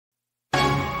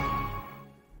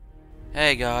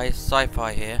Hey guys,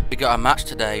 SCI-FI here. We got a match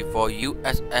today for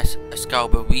USS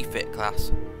Excalibur Refit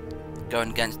class,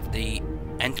 going against the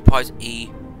Enterprise E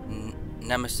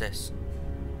Nemesis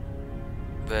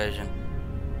version.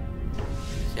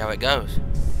 See how it goes.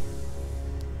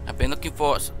 I've been looking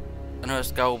for another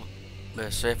Excalibur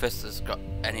surface that's got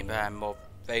any more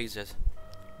phasers,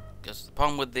 because the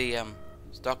problem with the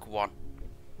stock one,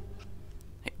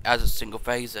 it has a single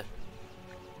phaser,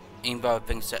 even though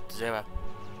everything's set to 0.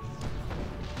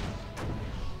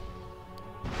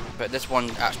 But this one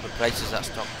actually replaces that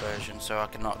stock version, so I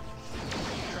cannot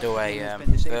do a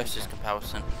versus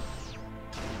comparison.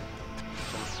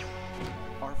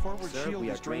 Our forward shield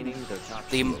is draining.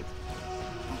 The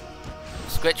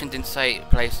description didn't say it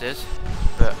replaces,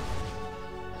 but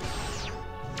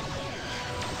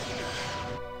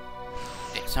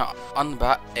it's not on the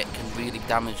back. It can really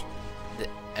damage the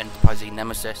Enterprise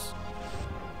Nemesis.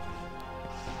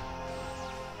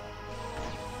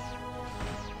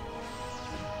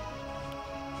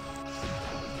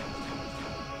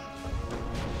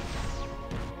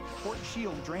 Port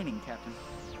shield draining, Captain.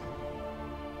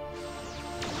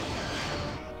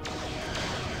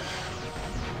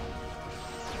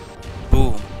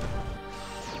 Boom!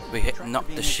 We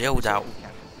knocked the shield out.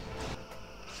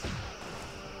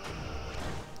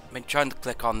 I've been trying to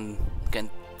click on getting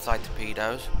side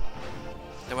torpedoes.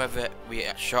 Don't know whether we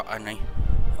get shot only,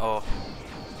 or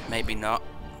maybe not.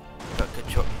 But could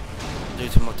do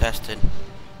some more testing.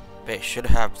 But it should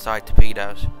have side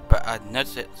torpedoes. But I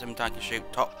noticed it sometimes can shoot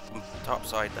top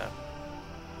side though.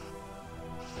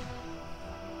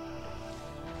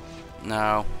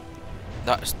 Now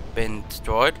that's been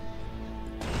destroyed.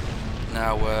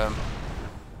 Now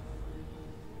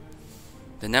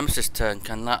the Nemesis turn,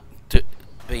 can that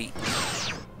be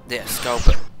the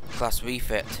Excalibur class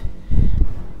refit?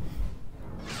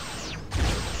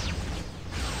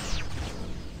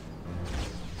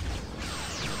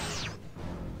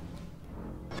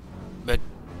 We're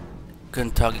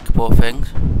going to target a couple of things.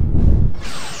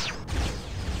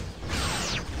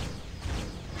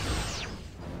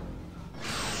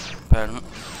 Opponent,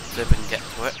 see if we can get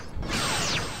to it.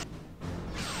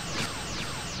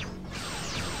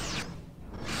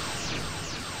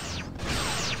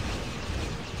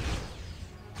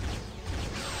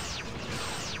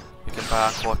 We can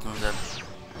fire quarters in.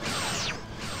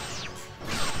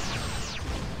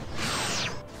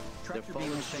 The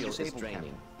forward shield is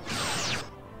draining.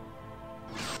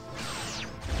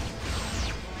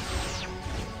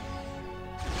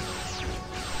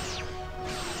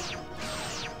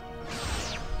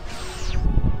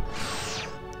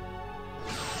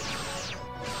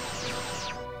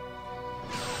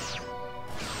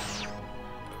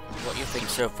 What do you think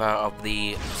so far of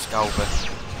the Excalibur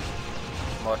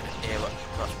mod here?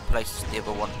 What replaces the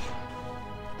other one?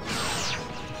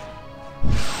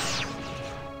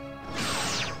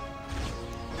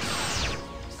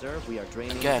 Sir, we are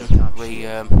draining. Again, we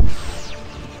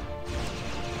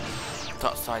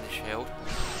top side of the shield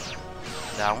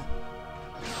down.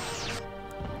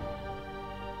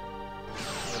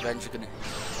 We're eventually going to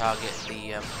target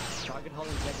the target hull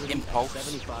integrity impulse.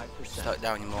 75%. Slow it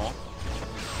down anymore.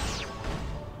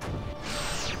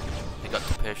 We got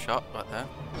the pierce shot right there.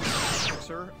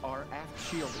 Sir, our aft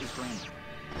shield is draining.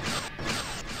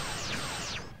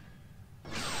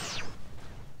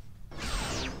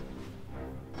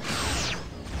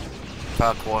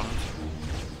 Park one.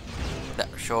 That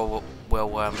sure will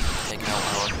take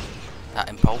out that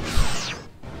impulse.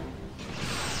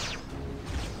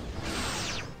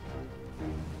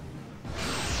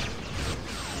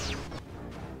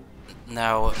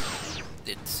 Now it's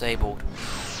disabled.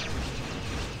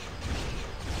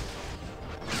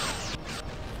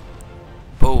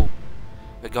 Boom!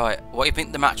 We got it. What do you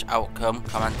think the match outcome?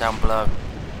 Comment down below.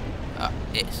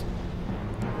 It's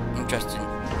interesting.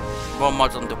 More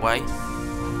mods on the way.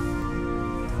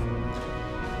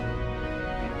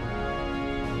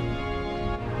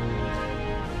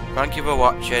 Thank you for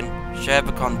watching. Share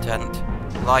the content,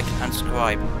 like and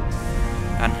subscribe,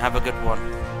 and have a good one.